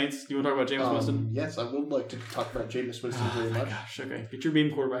else on the Saints? Do you want to talk about Jameis Winston? Yes, I would like to talk about Jameis Winston very much. Gosh, okay. Get your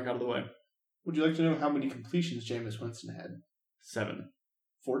beam quarterback out of the way. Would you like to know how many completions Jameis Winston had? 7.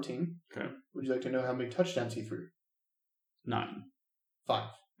 14. Okay. Would you like to know how many touchdowns he threw? 9. 5.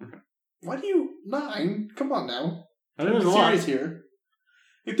 Okay. Why do you 9? Come on now. I know there's a lot here.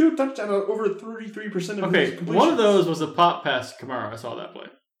 He threw a touchdown on over 33% of his completions. One of those was a pop pass to Kamara. I saw that play.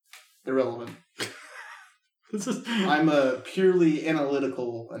 Irrelevant. I'm a purely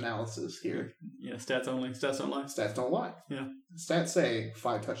analytical analysis here. Yeah, stats only. Stats don't lie. Stats don't lie. Yeah. Stats say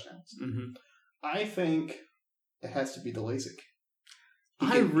 5 touchdowns. Mm-hmm. I think it has to be the LASIK. He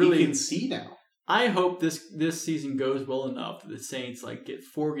can see now. I hope this season goes well enough that the Saints get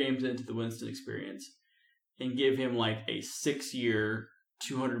 4 games into the Winston experience and give him a 6-year,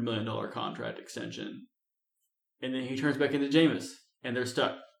 $200 million contract extension, and then he turns back into Jameis, and they're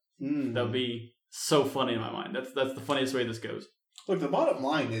stuck. That would be so funny in my mind. That's the funniest way this goes. Look, the bottom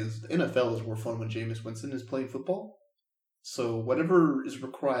line is the NFL is more fun when Jameis Winston is playing football. So whatever is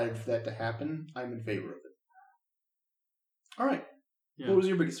required for that to happen, I'm in favor of it. All right. Yeah. What was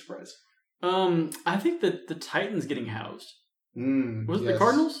your biggest surprise? I think that the Titans getting housed. Was it the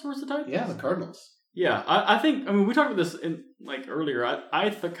Cardinals or was it the Titans? Yeah, the Cardinals. Yeah, I think. I mean, we talked about this in earlier. I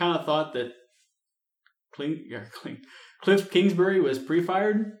kind of thought that Cliff Kingsbury was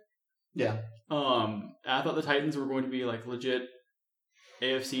pre-fired. Yeah. I thought the Titans were going to be legit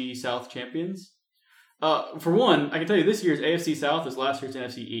AFC South champions. For one, I can tell you this year's AFC South is last year's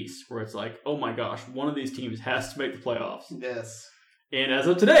NFC East, where it's oh my gosh, one of these teams has to make the playoffs. Yes. And as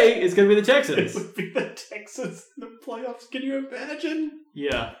of today, it's going to be the Texans. It would be the Texans in the playoffs. Can you imagine?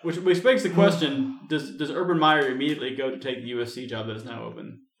 Yeah, which begs the question: Does Urban Meyer immediately go to take the USC job that is now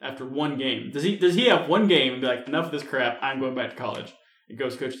open after one game? Does he have one game and be like, enough of this crap, I'm going back to college, and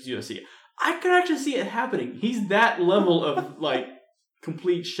goes coaches USC? I could actually see it happening. He's that level of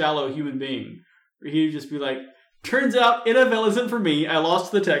complete shallow human being. Where he'd just be like, turns out NFL isn't for me. I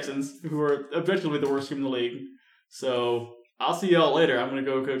lost to the Texans, who are objectively the worst team in the league. So I'll see y'all later. I'm going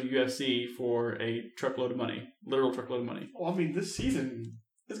to go coach UFC for a truckload of money. Literal truckload of money. Well, I mean, this season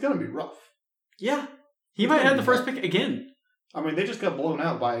is going to be rough. Yeah. He might have the first pick again. I mean, they just got blown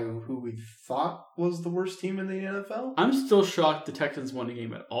out by who we thought was the worst team in the NFL. I'm still shocked the Texans won a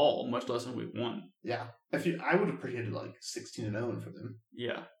game at all, much less in week 1. Yeah. I would have predicted 16-0 for them.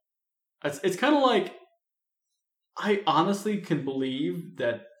 Yeah. It's kind of I honestly can believe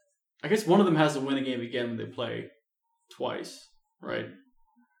that, I guess one of them has to win a game again when they play twice, right?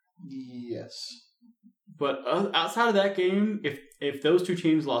 Yes. But outside of that game, if those two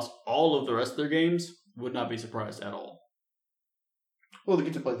teams lost all of the rest of their games, would not be surprised at all. Well, they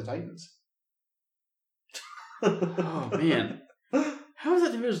get to play the Titans. Oh, man. How is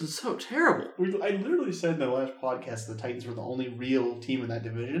that division so terrible? I literally said in the last podcast the Titans were the only real team in that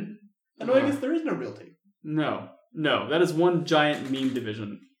division. And I guess there is no real team. No. That is one giant meme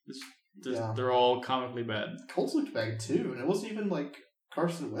division. They're all comically bad. Colts looked bad too, and it wasn't even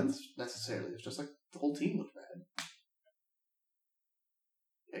Carson Wentz necessarily. It was just the whole team looked bad.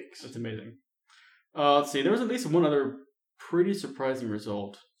 Yikes. That's amazing. Let's see. There was at least one other pretty surprising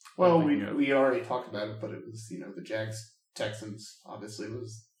result. Well, we already talked about it, but it was the Jags-Texans obviously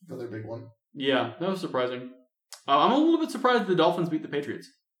was the other big one. Yeah, that was surprising. I'm a little bit surprised the Dolphins beat the Patriots.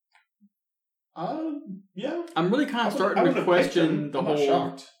 Yeah. I'm really kind of starting to question the whole.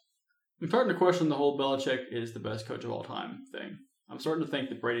 Shocked. I'm starting to question the whole Belichick is the best coach of all time thing. I'm starting to think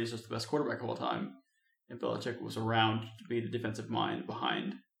that Brady is just the best quarterback of all time, and Belichick was around to be the defensive mind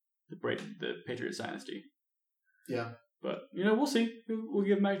behind the Patriots dynasty. Yeah. But we'll see. We'll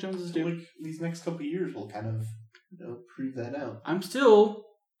give Mac Jones his due. These next couple of years will kind of prove that out. I'm still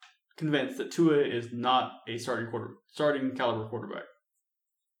convinced that Tua is not a starting caliber quarterback.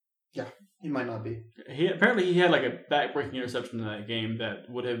 Yeah, He might not be. He had like a back-breaking interception in that game that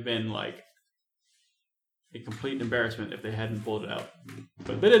would have been like a complete embarrassment if they hadn't pulled it out.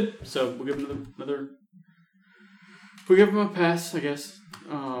 But they did, so we'll give him we'll give him a pass, I guess.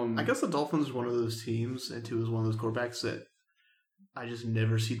 I guess the Dolphins are one of those teams, and two is one of those quarterbacks that I just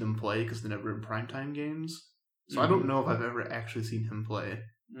never see them play because they're never in primetime games. So I don't know if I've ever actually seen him play.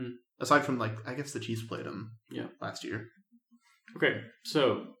 Aside from, like, I guess the Chiefs played him last year. Okay,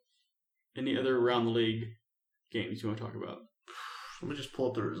 so any other around the league games you want to talk about? Let me just pull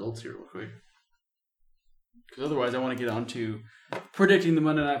up the results here real quick. Because otherwise I want to get on to predicting the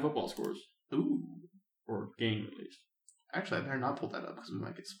Monday Night Football scores. Ooh. Or game, at least. Actually, I better not pull that up because we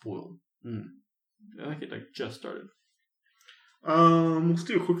might get spoiled. I think it just started. Let's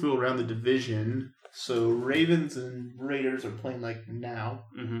do a quick little around the division. So Ravens and Raiders are playing like now.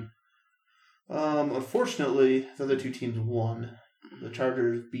 Unfortunately, the other two teams won. The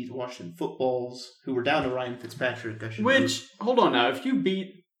Chargers beat Washington Footballs, who were down to Ryan Fitzpatrick. Hold on now. If you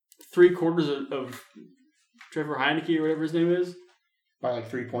beat 3/4 of Trevor Heineke or whatever his name is by like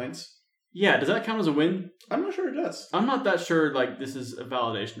 3 points. Yeah, does that count as a win? I'm not sure it does. I'm not that sure, like, this is a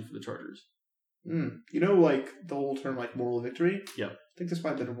validation for the Chargers. You know, like, the whole term, like, moral victory? Yeah. I think this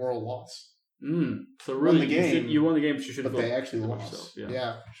might have been a moral loss. So really, won the game, you won the game, so you should have but they actually lost. Yourself.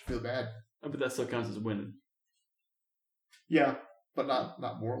 Yeah, I should feel bad. But that still counts as winning. Yeah, but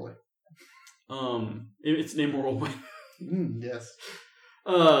not morally. It's an immoral win. Yes.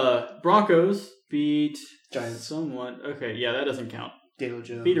 Broncos beat Giants. Someone. Okay, yeah, that doesn't count. Daniel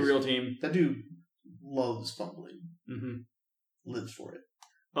Jones. Beat a real team. That dude loves fumbling. Lives for it.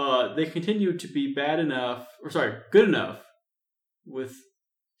 They continue to be good enough with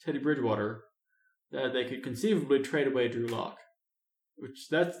Teddy Bridgewater that they could conceivably trade away Drew Lock. Which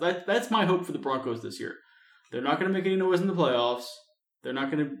that's my hope for the Broncos this year. They're not going to make any noise in the playoffs. They're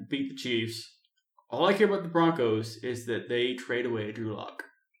not going to beat the Chiefs. All I care about the Broncos is that they trade away Drew Lock.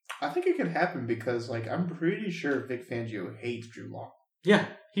 I think it could happen because, like, I'm pretty sure Vic Fangio hates Drew Lock. Yeah,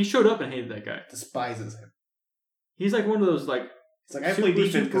 he showed up and hated that guy. Despises him. He's like one of those, like, it's like I play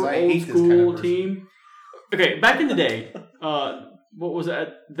defense because I hate this kind of team. Okay, back in the day, what was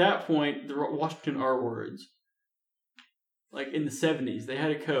at that point the Washington R words? Like in the 70s, they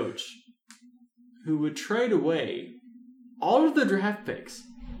had a coach who would trade away all of the draft picks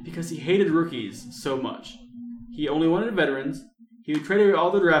because he hated rookies so much. He only wanted veterans. He would trade away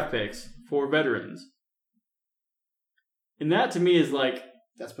all the draft picks for veterans. And that to me is like...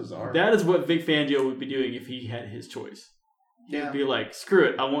 That's bizarre. That is what Vic Fangio would be doing if he had his choice. He would be like, screw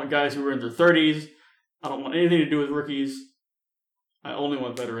it. I want guys who are in their 30s. I don't want anything to do with rookies. I only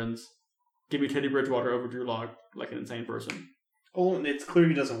want veterans. Give me Teddy Bridgewater over Drew Lock like an insane person. Oh, and it's clear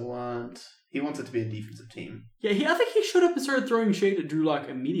he doesn't want... He wants it to be a defensive team. Yeah, I think he showed up and started throwing shade at Drew Lock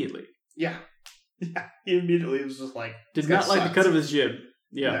immediately. Yeah. Yeah, he immediately was just like... Did not like the cut of his jib.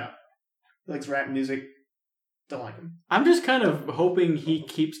 Yeah. He likes rap music. Don't like him. I'm just kind of hoping he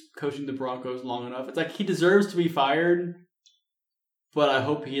keeps coaching the Broncos long enough. It's like he deserves to be fired, but I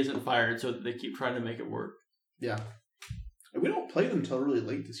hope he isn't fired so that they keep trying to make it work. Yeah. We don't play them until really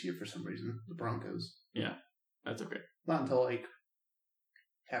late this year for some reason, the Broncos. Yeah, that's okay. Not until like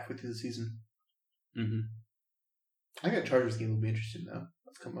halfway through the season. I think that Chargers game will be interesting though.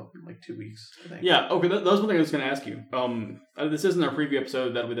 That's coming up in like 2 weeks, I think. Yeah, okay, that was one thing I was going to ask you. This isn't our preview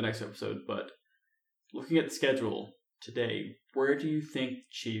episode, that'll be the next episode, but looking at the schedule today, where do you think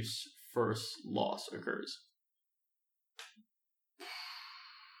Chiefs' first loss occurs?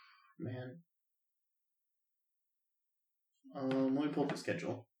 Man. Let me pull up the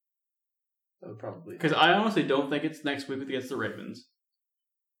schedule. That would probably... Because I honestly don't think it's next week against the Ravens.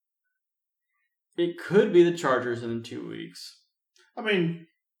 It could be the Chargers in 2 weeks. I mean,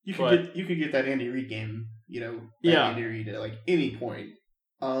 you could get that Andy Reid game, you know, Andy Reid at like any point.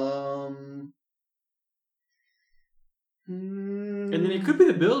 And then it could be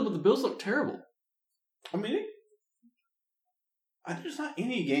the Bills, but the Bills look terrible. I mean, there's not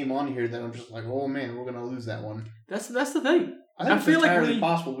any game on here that I'm just like, oh man, we're gonna lose that one. That's the thing. I feel like it's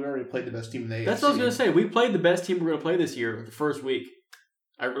possible we already played the best team in the AFC. That's what I was gonna say. We played the best team we're gonna play this year the first week.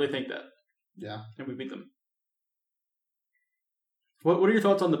 I really think that. Yeah, and we beat them. What are your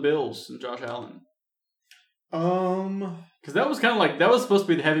thoughts on the Bills and Josh Allen? Because that was kind of like that was supposed to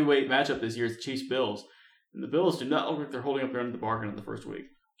be the heavyweight matchup this year. It's Chiefs Bills, and the Bills do not look like they're holding up their end of the bargain in the first week.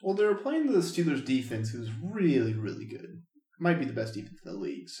 Well, they're playing the Steelers defense, who's really, really good. Might be the best defense in the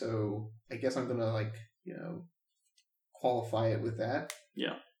league. So I guess I'm gonna qualify it with that.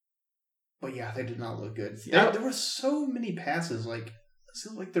 Yeah. But yeah, they did not look good. There were so many passes. Like it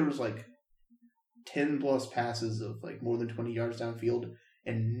seemed like there was 10 plus passes of like more than 20 yards downfield,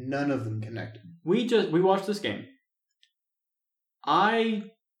 and none of them connected. We watched this game. I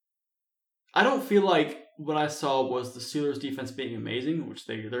don't feel like what I saw was the Steelers' defense being amazing, which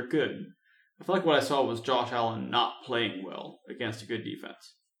they're good. I feel like what I saw was Josh Allen not playing well against a good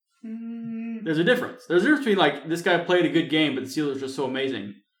defense. There's a difference. There's a difference between like this guy played a good game, but the Steelers are just so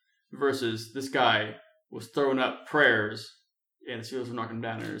amazing, versus this guy was throwing up prayers and the Steelers were knocking him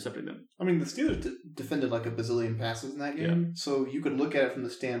down and intercepting them. I mean, the Steelers defended like a bazillion passes in that game, so you could look at it from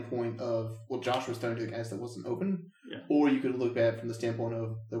the standpoint of, well, Josh was throwing to the guys that wasn't open, or you could look at it from the standpoint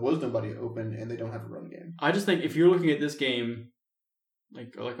of there was nobody open and they don't have a run game. I just think if you're looking at this game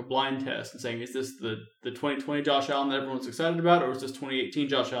like a blind test and saying, is this the 2020 Josh Allen that everyone's excited about, or is this 2018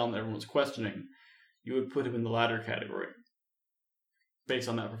 Josh Allen that everyone's questioning, you would put him in the latter category based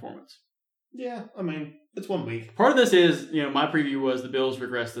on that performance. Yeah, I mean, it's 1 week. Part of this is, my preview was the Bills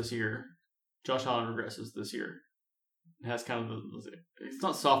regress this year. Josh Allen regresses this year. It has kind of it's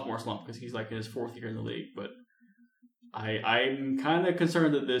not sophomore slump because he's like in his 4th year in the league, but I'm kind of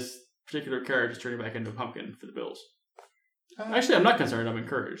concerned that this particular carrot is turning back into a pumpkin for the Bills. Actually, I'm not concerned. I'm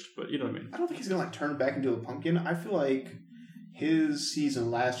encouraged, but you know what I mean. I don't think he's going to like turn back into a pumpkin. I feel like his season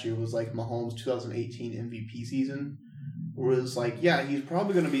last year was like Mahomes' 2018 MVP season. Where it's like, yeah, he's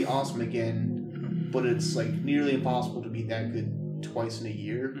probably going to be awesome again, but it's like nearly impossible to be that good twice in a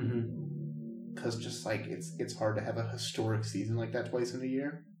year. Because just like it's hard to have a historic season like that twice in a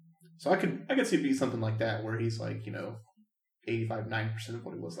year. So I could see it be something like that where he's like 85-90% of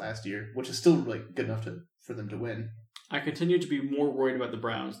what he was last year, which is still like good enough for them to win. I continue to be more worried about the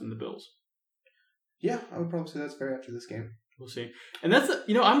Browns than the Bills. Yeah, I would probably say that's fair after this game. We'll see. And that's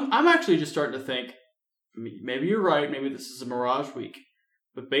I'm actually just starting to think. Maybe you're right. Maybe this is a mirage week.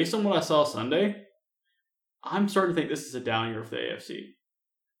 But based on what I saw Sunday, I'm starting to think this is a down year for the AFC.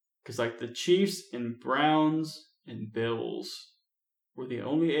 Because like the Chiefs and Browns and Bills were the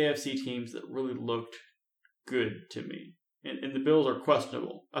only AFC teams that really looked good to me. And the Bills are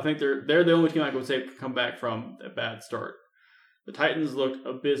questionable. I think they're the only team I would say could come back from a bad start. The Titans looked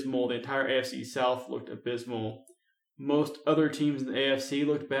abysmal. The entire AFC South looked abysmal. Most other teams in the AFC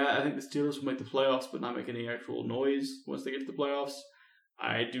looked bad. I think the Steelers will make the playoffs, but not make any actual noise once they get to the playoffs.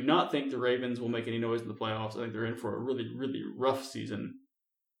 I do not think the Ravens will make any noise in the playoffs. I think they're in for a really, really rough season.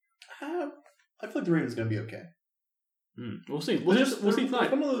 I feel like the Ravens are going to be okay. We'll see. We'll see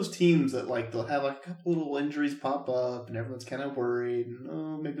tonight. One of those teams that like they'll have like a couple little injuries pop up, and everyone's kind of worried.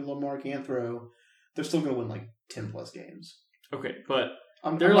 And maybe Lamar can't throw. They're still going to win like 10+ games. Okay, but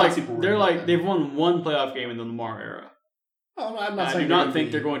they've won one playoff game in the Lamar era. Oh, I'm not saying I do not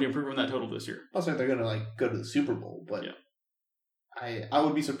think they're going to improve on that total this year. I'm not saying they're going to like go to the Super Bowl, but I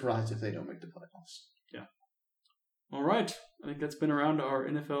would be surprised if they don't make the playoffs. Yeah. All right. I think that's been around our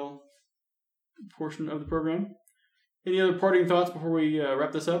NFL portion of the program. Any other parting thoughts before we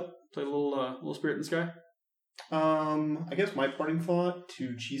wrap this up? Play a little Spirit in the Sky? I guess my parting thought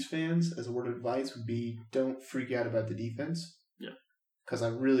to Chiefs fans as a word of advice would be don't freak out about the defense. Yeah. Because I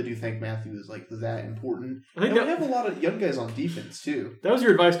really do think Matthew is like that important. I think we have a lot of young guys on defense too. That was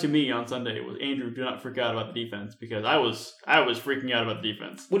your advice to me on Sunday. Was Andrew, do not freak out about the defense, because I was freaking out about the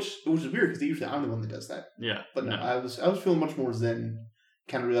defense. Which is weird because usually I'm the one that does that. Yeah. But no, I was feeling much more zen,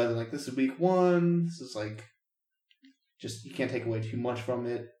 kind of realizing like this is week 1. This is like just you can't take away too much from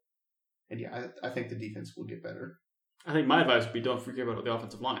it. And yeah, I think the defense will get better. I think my advice would be don't freak out about the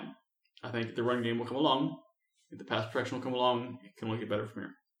offensive line. I think the running game will come along. If the pass protection will come along, it can only get better from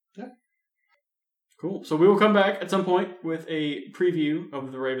here. Yeah. Cool. So we will come back at some point with a preview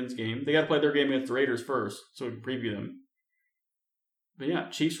of the Ravens game. They got to play their game against the Raiders first, so we can preview them. But yeah,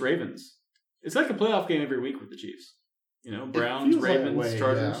 Chiefs-Ravens. It's like a playoff game every week with the Chiefs. Browns, Ravens,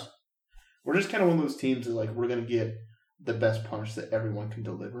 Chargers. Yeah. We're just kind of one of those teams that like we're going to get the best punch that everyone can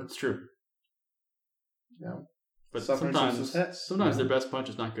deliver. It's true. Yeah. But sometimes their best punch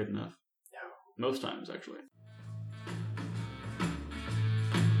is not good enough. No. Most times, actually.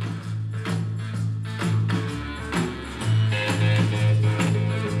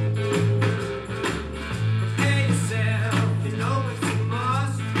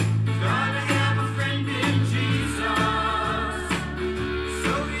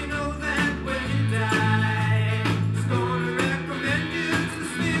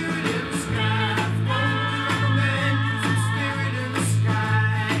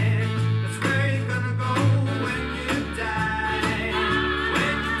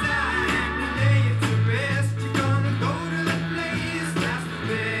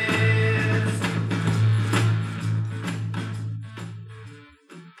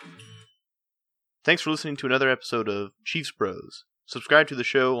 Thanks for listening to another episode of Chiefs Bros. Subscribe to the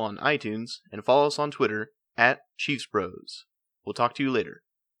show on iTunes and follow us on Twitter @ChiefsBros. We'll talk to you later.